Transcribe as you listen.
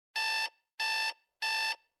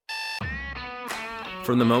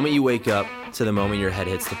From the moment you wake up to the moment your head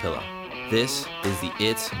hits the pillow, this is the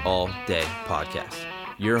It's All Day podcast.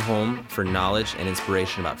 Your home for knowledge and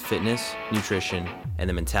inspiration about fitness, nutrition, and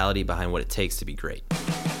the mentality behind what it takes to be great.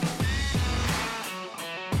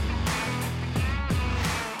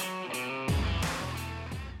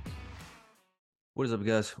 What is up,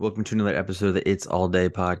 guys? Welcome to another episode of the It's All Day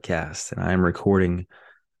podcast. And I am recording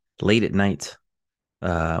late at night.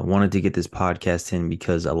 Wanted to get this podcast in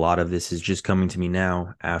because a lot of this is just coming to me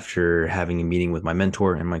now after having a meeting with my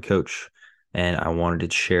mentor and my coach. And I wanted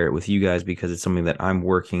to share it with you guys because it's something that I'm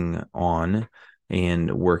working on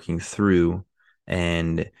and working through.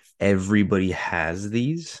 And everybody has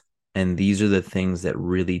these. And these are the things that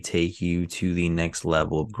really take you to the next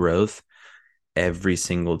level of growth. Every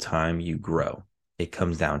single time you grow, it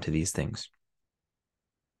comes down to these things.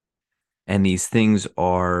 And these things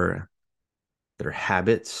are their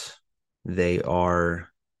habits. They're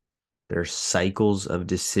cycles of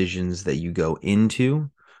decisions that you go into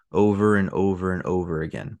over and over and over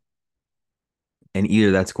again. And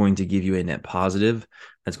either that's going to give you a net positive,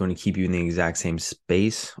 that's going to keep you in the exact same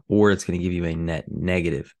space, or it's going to give you a net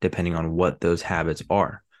negative, depending on what those habits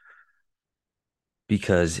are.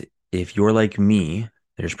 Because if you're like me,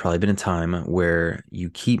 there's probably been a time where you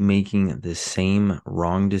keep making the same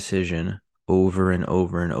wrong decision over and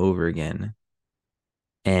over and over again.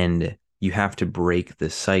 And you have to break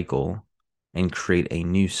the cycle and create a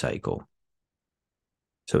new cycle.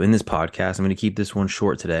 So in this podcast, I'm going to keep this one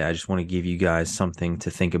short today. I just want to give you guys something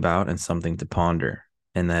to think about and something to ponder.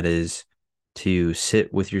 And that is to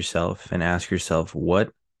sit with yourself and ask yourself,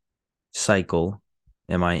 what cycle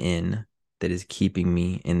am I in that is keeping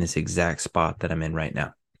me in this exact spot that I'm in right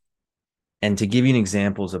now? And to give you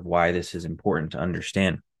examples of why this is important to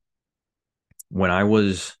understand, when I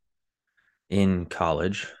was in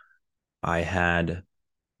college, I had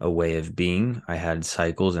a way of being, I had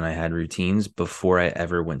cycles and I had routines before I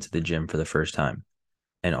ever went to the gym for the first time.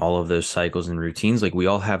 And all of those cycles and routines, like we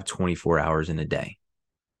all have 24 hours in a day.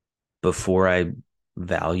 Before I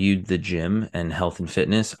valued the gym and health and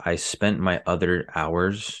fitness, I spent my other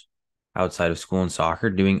hours outside of school and soccer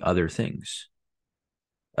doing other things.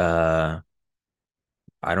 A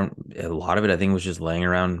lot of it, I think, was just laying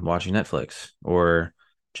around watching Netflix or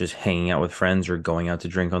just hanging out with friends or going out to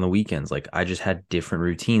drink on the weekends. Like I just had different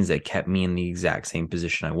routines that kept me in the exact same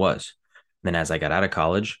position I was. Then as I got out of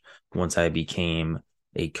college, once I became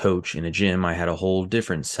a coach in a gym, I had a whole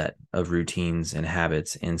different set of routines and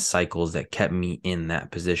habits and cycles that kept me in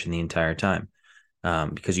that position the entire time.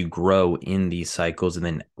 Because you grow in these cycles, and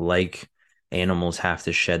then like animals have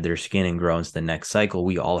to shed their skin and grow into the next cycle,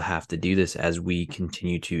 we all have to do this as we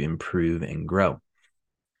continue to improve and grow.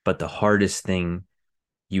 But the hardest thing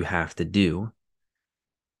you have to do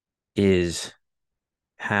is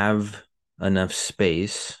have enough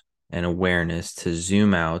space and awareness to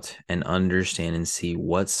zoom out and understand and see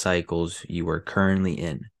what cycles you are currently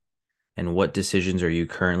in and what decisions are you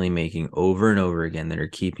currently making over and over again that are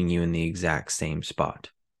keeping you in the exact same spot.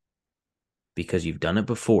 Because you've done it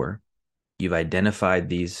before, you've identified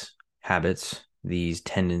these habits, these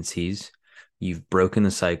tendencies, you've broken the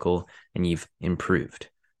cycle, and you've improved.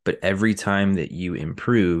 But every time that you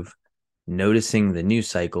improve, noticing the new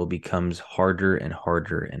cycle becomes harder and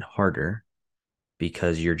harder and harder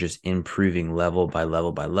because you're just improving level by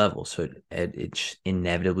level by level. So it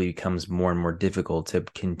inevitably becomes more and more difficult to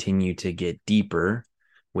continue to get deeper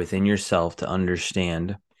within yourself to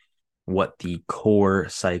understand what the core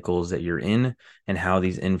cycles that you're in and how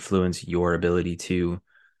these influence your ability to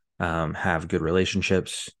have good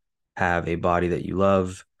relationships, have a body that you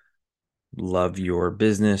love your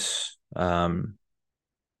business.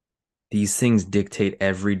 These things dictate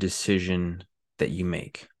every decision that you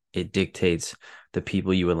make. It dictates the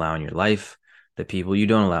people you allow in your life, the people you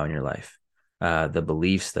don't allow in your life, the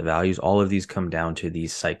beliefs, the values, all of these come down to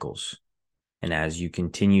these cycles. And as you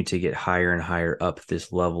continue to get higher and higher up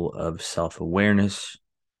this level of self-awareness,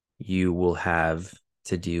 you will have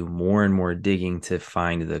to do more and more digging to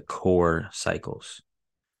find the core cycles.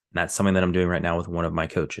 And that's something that I'm doing right now with one of my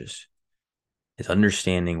coaches. Is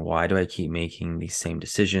understanding, why do I keep making these same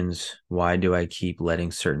decisions? Why do I keep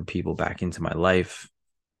letting certain people back into my life?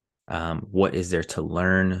 What is there to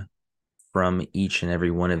learn from each and every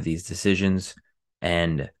one of these decisions?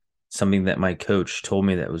 And something that my coach told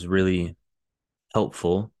me that was really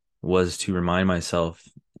helpful was to remind myself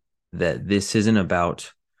that this isn't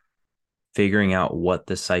about figuring out what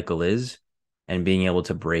the cycle is and being able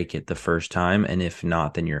to break it the first time. And if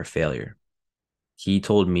not, then you're a failure. He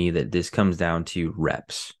told me that this comes down to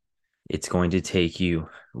reps. It's going to take you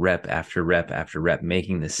rep after rep after rep,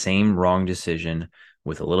 making the same wrong decision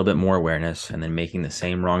with a little bit more awareness, and then making the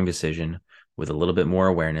same wrong decision with a little bit more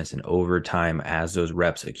awareness. And over time, as those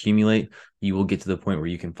reps accumulate, you will get to the point where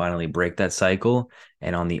you can finally break that cycle.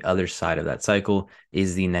 And on the other side of that cycle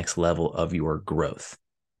is the next level of your growth.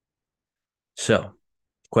 So,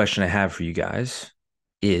 question I have for you guys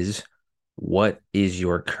is, what is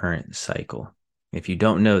your current cycle? If you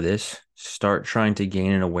don't know this, start trying to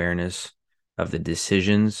gain an awareness of the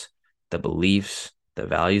decisions, the beliefs, the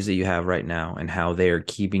values that you have right now, and how they are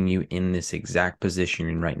keeping you in this exact position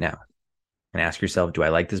you're in right now. And ask yourself, do I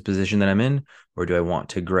like this position that I'm in, or do I want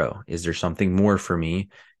to grow? Is there something more for me?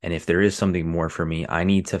 And if there is something more for me, I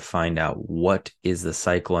need to find out what is the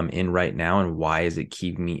cycle I'm in right now and why is it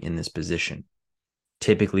keeping me in this position?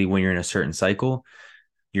 Typically, when you're in a certain cycle,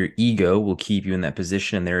 your ego will keep you in that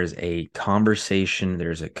position, and there is a conversation,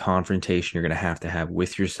 there's a confrontation you're going to have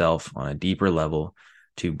with yourself on a deeper level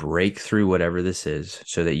to break through whatever this is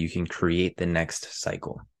so that you can create the next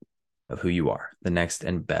cycle of who you are, the next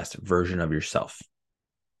and best version of yourself.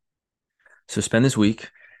 So spend this week,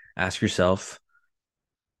 ask yourself,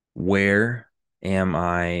 where am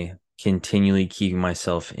I continually keeping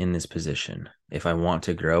myself in this position? If I want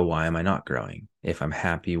to grow, why am I not growing? If I'm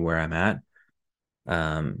happy where I'm at,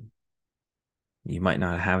 you might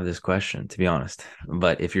not have this question, to be honest.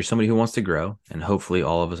 But if you're somebody who wants to grow, and hopefully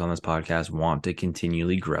all of us on this podcast want to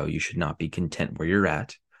continually grow, you should not be content where you're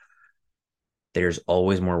at. There's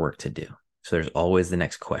always more work to do. So there's always the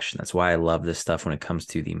next question. That's why I love this stuff when it comes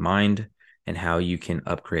to the mind and how you can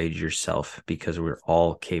upgrade yourself, because we're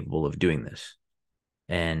all capable of doing this.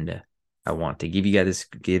 And I want to give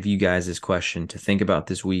you guys this question to think about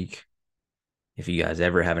this week. If you guys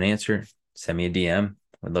ever have an answer, send me a DM.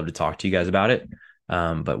 I'd love to talk to you guys about it.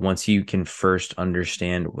 But once you can first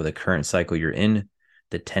understand what the current cycle you're in,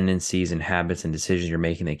 the tendencies and habits and decisions you're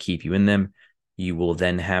making that keep you in them, you will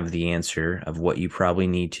then have the answer of what you probably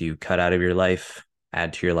need to cut out of your life,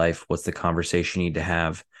 add to your life. What's the conversation you need to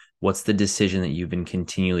have? What's the decision that you've been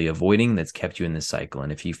continually avoiding that's kept you in this cycle?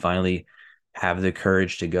 And if you finally have the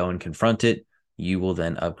courage to go and confront it, you will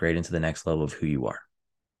then upgrade into the next level of who you are.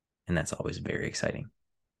 And that's always very exciting.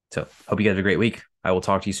 So hope you guys have a great week. I will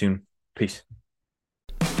talk to you soon. Peace.